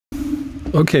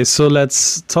Okay, so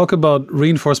let's talk about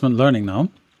reinforcement learning now,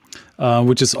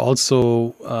 which is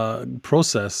also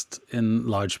processed in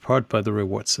large part by the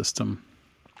reward system.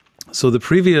 So the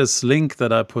previous link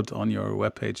that I put on your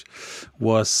webpage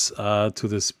was to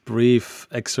this brief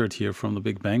excerpt here from The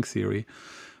Big Bang Theory,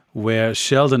 where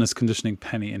Sheldon is conditioning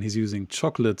Penny, and he's using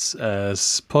chocolates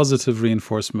as positive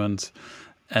reinforcement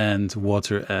and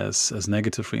water as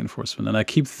negative reinforcement. And I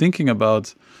keep thinking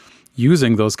about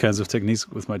using those kinds of techniques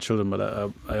with my children, but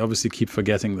I obviously keep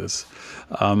forgetting this.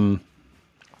 And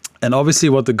obviously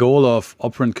what the goal of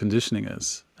operant conditioning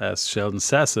is, as Sheldon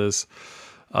says, is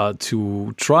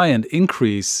to try and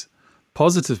increase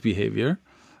positive behavior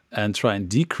and try and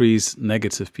decrease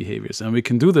negative behaviors. And we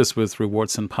can do this with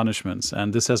rewards and punishments.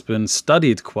 And this has been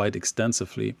studied quite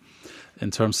extensively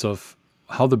in terms of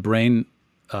how the brain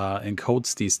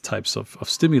encodes these types of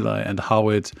stimuli and how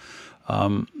it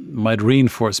might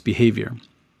reinforce behavior.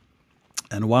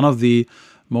 And one of the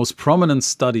most prominent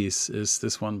studies is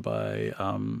this one by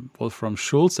Wolfram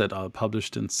Schulz et al.,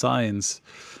 published in Science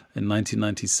in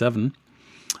 1997.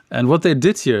 And what they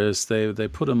did here is they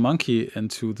put a monkey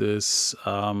into this,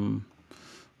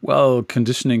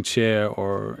 conditioning chair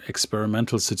or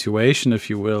experimental situation, if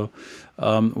you will,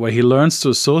 where he learns to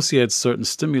associate certain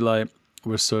stimuli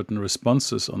with certain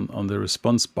responses on the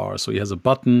response bar. So he has a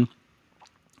button,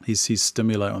 he sees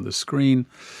stimuli on the screen,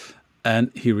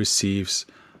 and he receives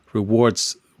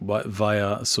rewards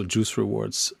juice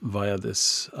rewards via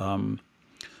this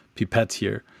pipette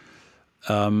here.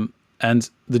 And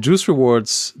the juice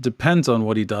rewards depend on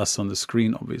what he does on the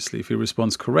screen, obviously. If he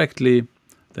responds correctly,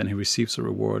 then he receives a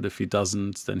reward. If he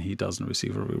doesn't, then he doesn't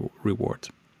receive a reward.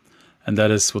 And that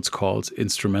is what's called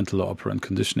instrumental or operant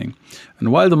conditioning.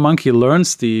 And while the monkey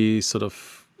learns the sort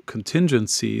of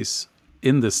contingencies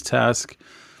in this task,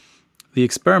 the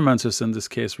experimenters in this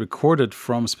case recorded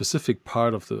from a specific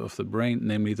part of the brain,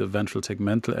 namely the ventral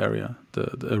tegmental area,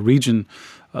 the region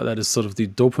that is sort of the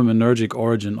dopaminergic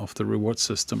origin of the reward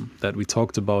system that we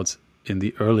talked about in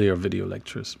the earlier video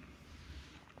lectures.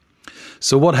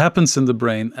 So what happens in the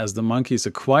brain as the monkey is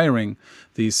acquiring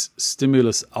these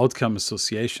stimulus outcome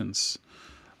associations,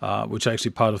 which are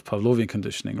actually part of Pavlovian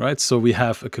conditioning, right? So we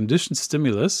have a conditioned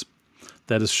stimulus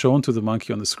that is shown to the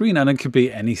monkey on the screen, and it could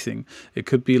be anything. It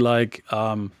could be like,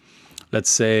 let's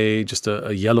say, just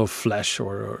a yellow flash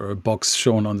or a box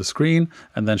shown on the screen,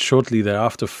 and then shortly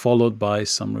thereafter followed by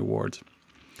some reward.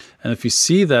 And if you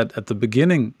see that at the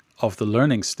beginning of the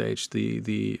learning stage,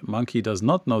 the monkey does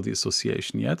not know the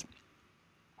association yet,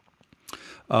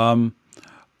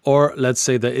 or let's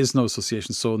say there is no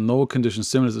association, so no conditioned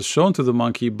stimulus is shown to the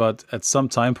monkey, but at some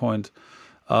time point,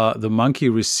 the monkey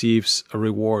receives a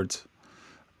reward.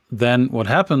 Then what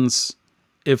happens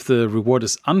if the reward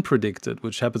is unpredicted,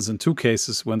 which happens in two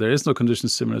cases, when there is no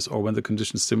conditioned stimulus or when the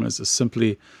conditioned stimulus is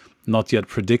simply not yet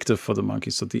predictive for the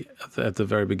monkey, so at the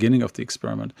very beginning of the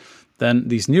experiment, then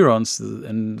these neurons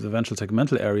in the ventral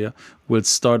tegmental area will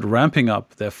start ramping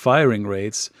up their firing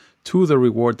rates to the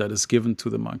reward that is given to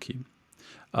the monkey.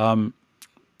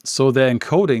 So they're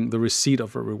encoding the receipt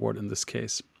of a reward in this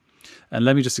case. And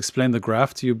let me just explain the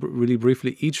graph to you really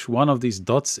briefly. Each one of these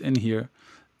dots in here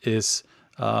is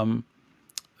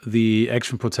the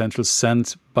action potential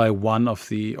sent by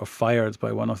fired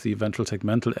by one of the ventral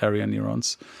tegmental area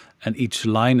neurons, and each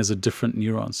line is a different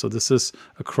neuron. So this is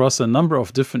across a number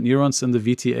of different neurons in the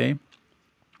VTA.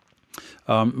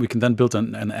 We can then build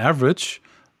an average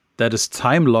that is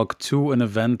time locked to an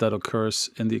event that occurs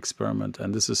in the experiment.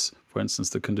 And this is, for instance,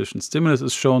 the conditioned stimulus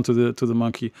is shown to the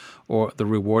monkey, or the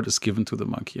reward is given to the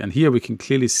monkey. And here we can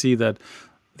clearly see that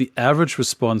the average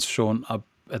response shown up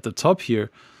at the top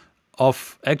here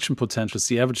of action potentials,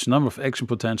 the average number of action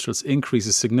potentials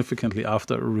increases significantly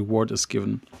after a reward is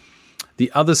given. The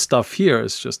other stuff here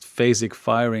is just phasic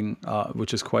firing,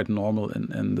 which is quite normal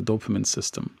in the dopamine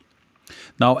system.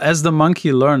 Now, as the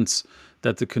monkey learns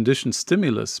that the conditioned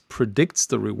stimulus predicts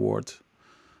the reward,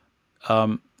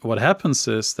 what happens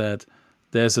is that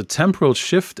there's a temporal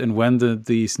shift in when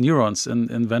these neurons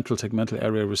in ventral tegmental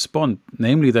area respond.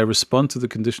 Namely, they respond to the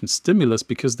conditioned stimulus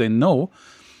because they know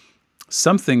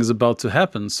something is about to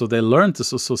happen. So they learned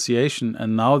this association,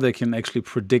 and now they can actually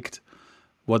predict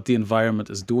what the environment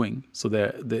is doing. So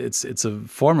it's a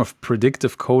form of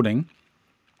predictive coding.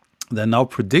 They're now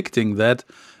predicting that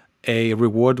a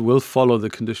reward will follow the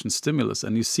conditioned stimulus.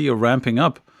 And you see a ramping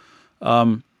up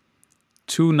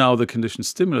to now the conditioned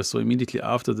stimulus. So immediately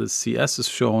after the CS is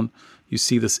shown, you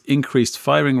see this increased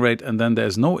firing rate, and then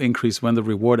there's no increase when the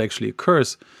reward actually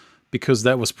occurs, because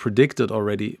that was predicted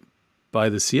already by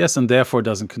the CS and therefore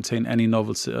doesn't contain any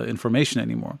novel information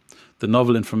anymore. The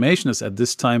novel information is at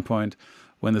this time point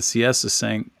when the CS is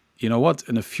saying, you know what?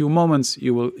 In a few moments,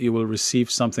 you will receive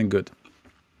something good.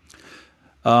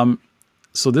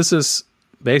 So this is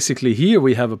basically, here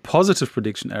we have a positive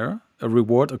prediction error. A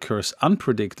reward occurs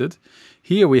unpredicted.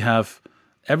 Here we have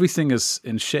everything is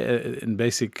in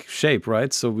basic shape,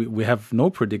 right? So we have no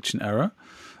prediction error.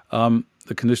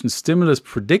 The condition stimulus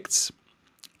predicts,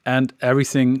 and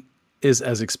everything is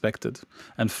as expected.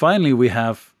 And finally, we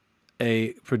have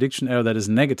a prediction error that is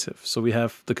negative. So we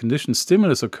have the condition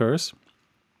stimulus occurs.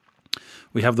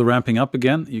 We have the ramping up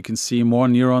again. You can see more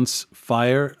neurons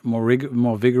fire more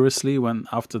vigorously when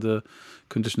after the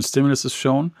condition stimulus is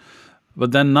shown.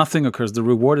 But then nothing occurs. The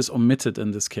reward is omitted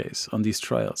in this case on these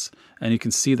trials. And you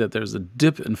can see that there's a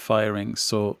dip in firing.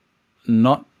 So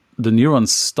not the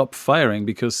neurons stop firing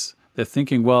because they're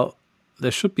thinking, well,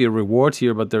 there should be a reward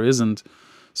here, but there isn't.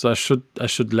 So I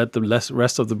should let the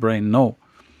rest of the brain know.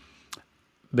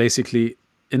 Basically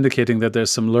indicating that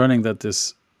there's some learning that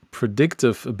this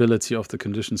predictive ability of the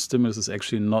conditioned stimulus is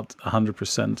actually not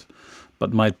 100%,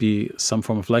 but might be some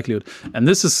form of likelihood. And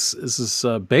this is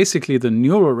basically the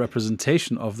neural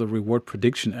representation of the reward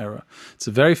prediction error. It's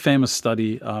a very famous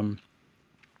study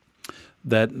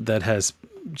that has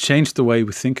changed the way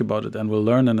we think about it. And we'll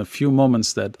learn in a few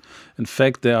moments that, in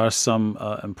fact, there are some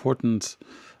important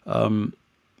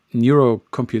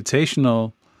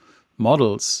neurocomputational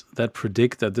models that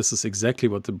predict that this is exactly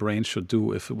what the brain should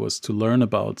do if it was to learn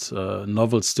about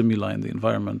novel stimuli in the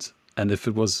environment, and if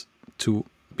it was to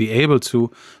be able to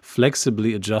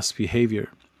flexibly adjust behavior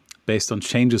based on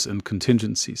changes in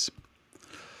contingencies.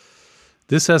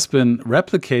 This has been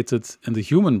replicated in the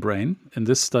human brain in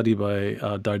this study by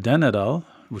Dardenne et al.,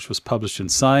 which was published in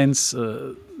Science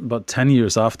about 10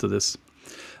 years after this.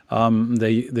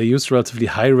 They used relatively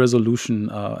high-resolution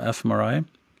fMRI,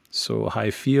 so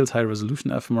high field, high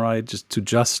resolution fMRI, just to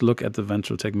look at the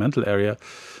ventral tegmental area,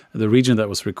 the region that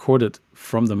was recorded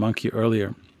from the monkey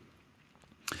earlier.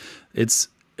 It's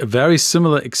a very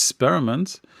similar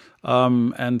experiment,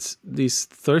 and these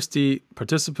thirsty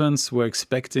participants were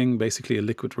expecting basically a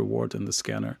liquid reward in the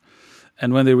scanner.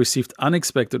 And when they received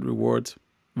unexpected reward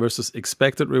versus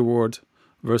expected reward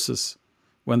versus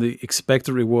when the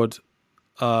expected reward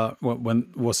when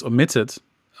was omitted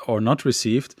or not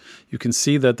received, you can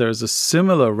see that there's a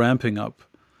similar ramping up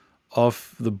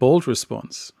of the bold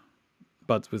response,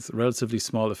 but with relatively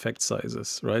small effect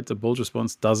sizes, right? The bold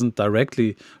response doesn't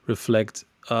directly reflect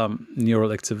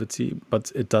neural activity,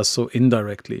 but it does so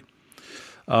indirectly.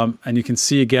 And you can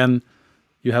see again,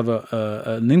 you have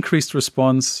an increased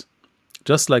response,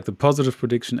 just like the positive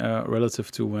prediction error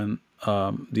relative to when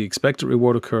the expected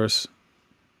reward occurs,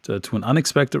 to an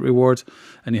unexpected reward,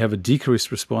 and you have a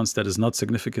decreased response that is not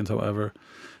significant, however,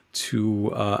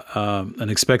 to an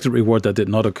expected reward that did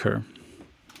not occur.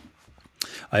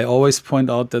 I always point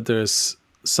out that there's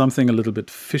something a little bit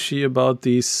fishy about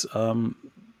these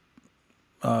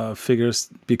figures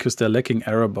because they're lacking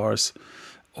error bars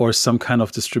or some kind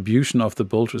of distribution of the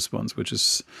bold response, which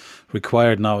is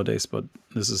required nowadays, but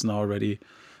this is now already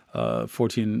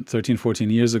 13, 14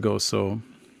 years ago, so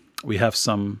we have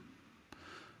some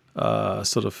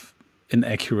sort of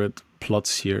inaccurate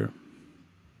plots here.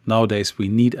 Nowadays we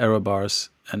need error bars,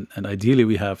 and ideally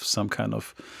we have some kind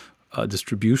of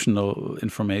distributional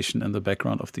information in the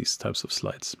background of these types of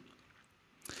slides.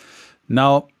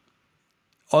 Now,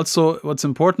 also what's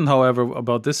important, however,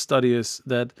 about this study is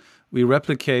that we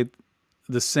replicate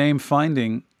the same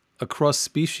finding across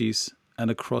species and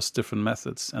across different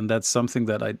methods. And that's something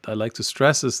that I like to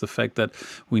stress, is the fact that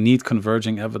we need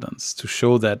converging evidence to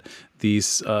show that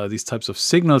these types of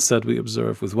signals that we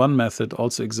observe with one method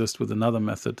also exist with another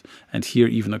method, and here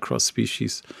even across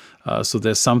species. So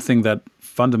there's something that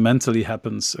fundamentally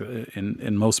happens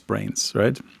in most brains,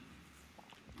 right?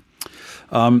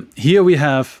 Here we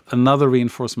have another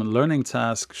reinforcement learning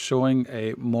task showing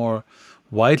a more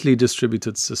widely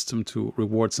distributed system to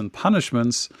rewards and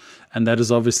punishments, and that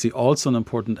is obviously also an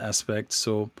important aspect.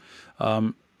 So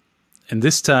in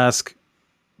this task,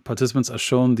 participants are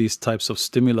shown these types of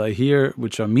stimuli here,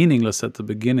 which are meaningless at the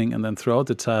beginning, and then throughout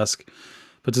the task,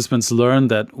 participants learn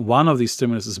that one of these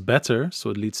stimulus is better, so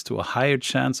it leads to a higher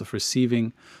chance of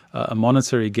receiving a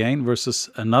monetary gain, versus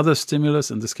another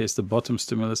stimulus, in this case the bottom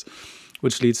stimulus,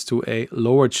 which leads to a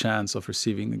lower chance of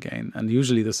receiving a gain. And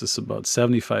usually this is about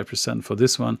 75% for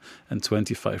this one and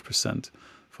 25%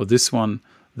 for this one,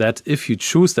 that if you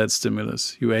choose that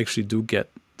stimulus, you actually do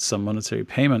get some monetary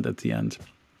payment at the end.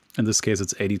 In this case,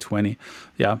 it's 80-20.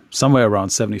 Yeah, somewhere around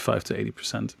 75 to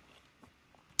 80%.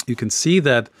 You can see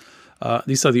that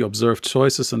these are the observed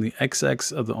choices on the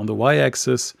x-axis, on the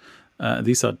y-axis,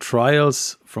 These are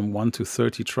trials from 1 to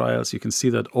 30 trials. You can see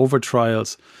that over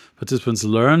trials, participants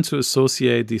learn to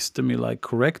associate these stimuli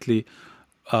correctly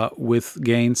with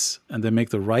gains, and they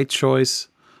make the right choice.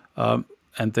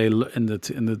 And they, in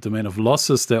the domain of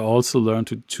losses, they also learn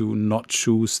to not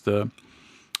choose the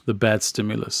bad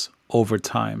stimulus over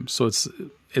time. So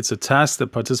it's a task that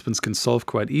participants can solve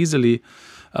quite easily.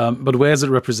 But where is it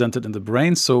represented in the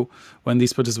brain? So when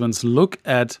these participants look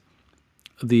at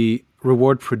the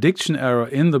reward prediction error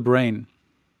in the brain,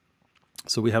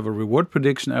 so we have a reward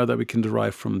prediction error that we can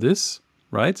derive from this,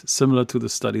 right? Similar to the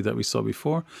study that we saw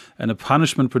before, and a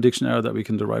punishment prediction error that we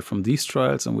can derive from these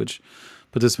trials in which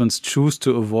participants choose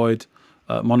to avoid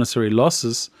monetary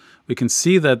losses. We can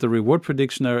see that the reward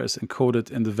prediction error is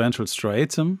encoded in the ventral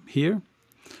striatum here,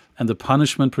 and the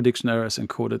punishment prediction error is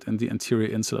encoded in the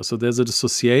anterior insula. So there's a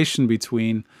dissociation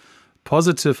between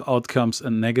positive outcomes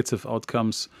and negative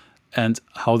outcomes and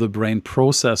how the brain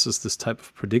processes this type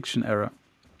of prediction error.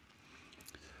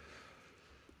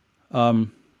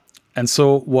 And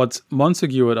so what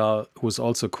Montague et al., who was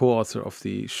also co-author of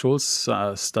the Schulz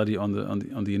study on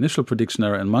the initial prediction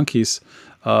error in monkeys,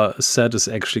 said is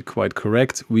actually quite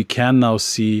correct. We can now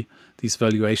see these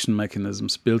valuation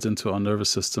mechanisms built into our nervous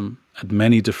system at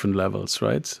many different levels,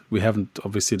 right? We haven't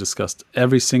obviously discussed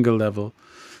every single level,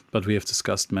 but we have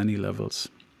discussed many levels.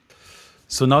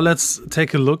 So now let's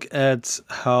take a look at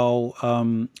how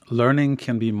learning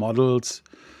can be modeled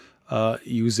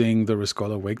using the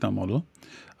Rescorla-Wagner model.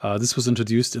 This was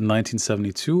introduced in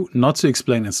 1972, not to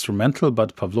explain instrumental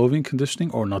but Pavlovian conditioning,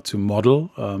 or not to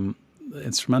model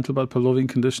instrumental but Pavlovian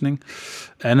conditioning.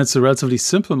 And it's a relatively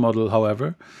simple model,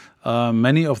 however.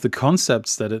 Many of the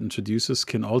concepts that it introduces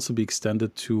can also be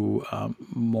extended to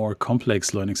more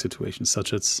complex learning situations,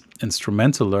 such as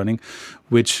instrumental learning,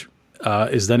 which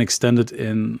is then extended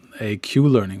in a Q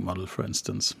learning model, for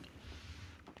instance.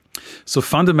 So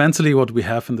fundamentally what we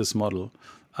have in this model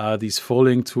are these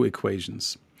following two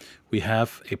equations. We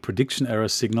have a prediction error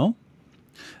signal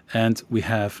and we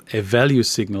have a value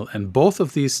signal, and both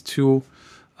of these two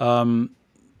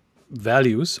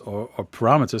values or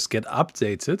parameters get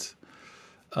updated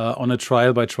on a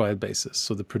trial-by-trial basis.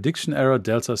 So the prediction error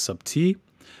delta sub t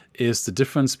is the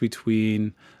difference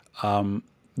between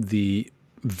the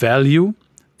value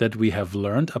that we have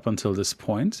learned up until this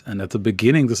point, and at the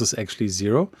beginning this is actually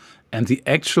 0, and the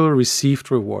actual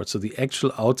received reward, so the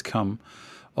actual outcome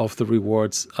of the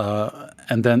rewards,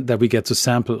 and then that we get to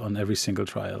sample on every single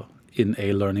trial in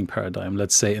a learning paradigm.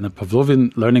 Let's say in a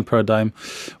Pavlovian learning paradigm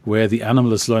where the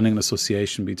animal is learning an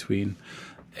association between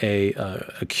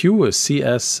a cue, a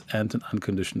CS, and an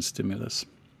unconditioned stimulus.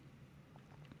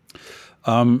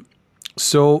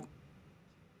 So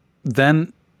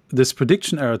then this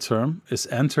prediction error term is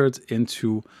entered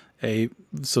into a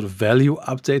sort of value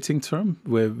updating term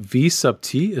where V sub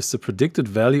t is the predicted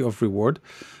value of reward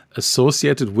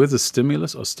associated with a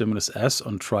stimulus or stimulus S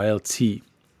on trial T.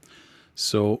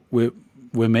 So we're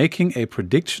making a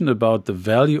prediction about the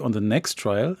value on the next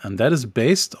trial, and that is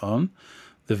based on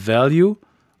the value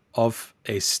of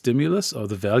a stimulus or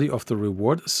the value of the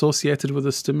reward associated with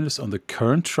a stimulus on the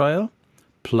current trial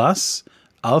plus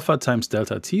alpha times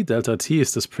delta t. Delta t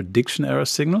is this prediction error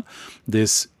signal,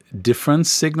 this difference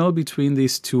signal between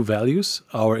these two values,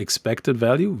 our expected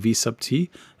value, V sub t,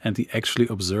 and the actually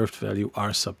observed value,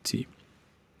 R sub t.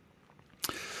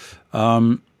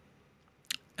 And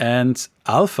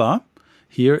alpha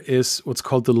here is what's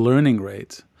called the learning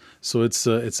rate. So it's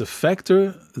a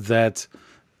factor that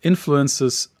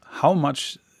influences how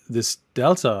much this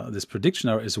delta, this prediction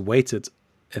error, is weighted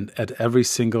and at every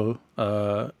single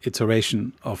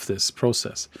iteration of this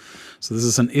process. So this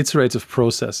is an iterative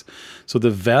process. So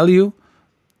the value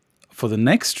for the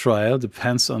next trial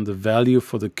depends on the value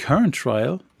for the current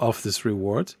trial of this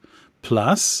reward,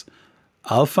 plus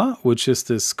alpha, which is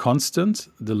this constant,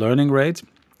 the learning rate,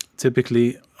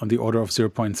 typically on the order of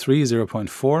 0.3,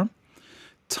 0.4,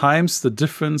 times the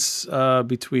difference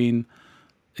between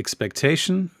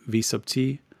expectation, V sub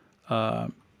t,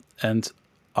 and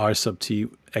R sub t,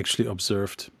 actually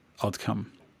observed outcome.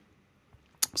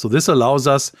 So this allows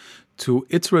us to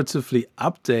iteratively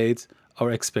update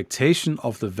our expectation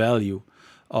of the value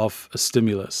of a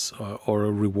stimulus or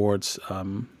a reward,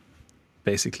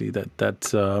 basically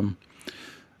that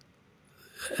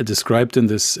described in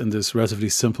this relatively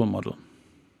simple model.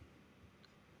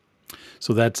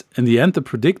 So that in the end the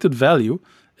predicted value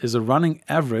is a running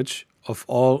average of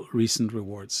all recent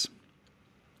rewards.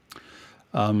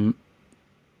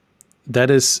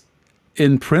 That is,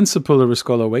 in principle, a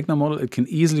Rescorla-Wagner model. It can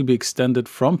easily be extended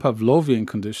from Pavlovian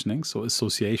conditioning, so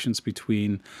associations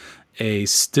between a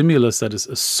stimulus that is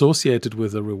associated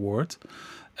with a reward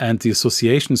and the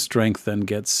association strength then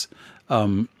gets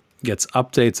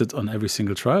updated on every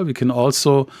single trial. We can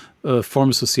also form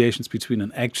associations between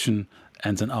an action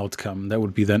and an outcome. That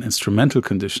would be then instrumental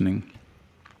conditioning.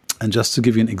 And just to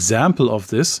give you an example of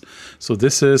this, so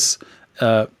this is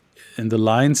in the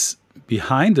lines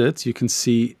behind it, you can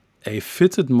see a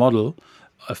fitted model,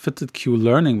 a fitted Q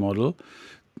learning model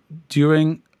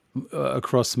during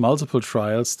across multiple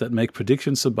trials that make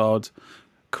predictions about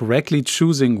correctly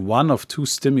choosing one of two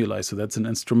stimuli. So that's an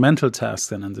instrumental task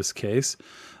then in this case.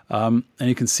 And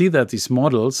you can see that these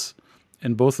models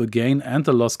in both the gain and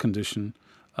the loss condition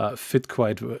fit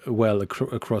quite well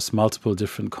across multiple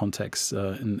different contexts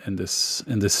in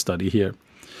this study here.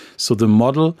 So the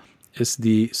model is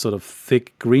the sort of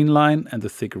thick green line and the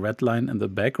thick red line in the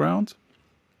background.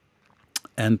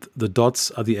 And the dots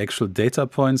are the actual data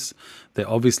points. They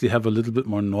obviously have a little bit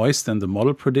more noise than the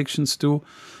model predictions do.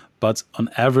 But on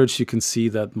average, you can see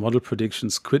that model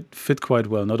predictions fit quite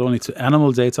well, not only to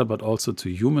animal data, but also to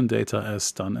human data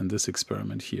as done in this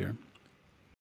experiment here.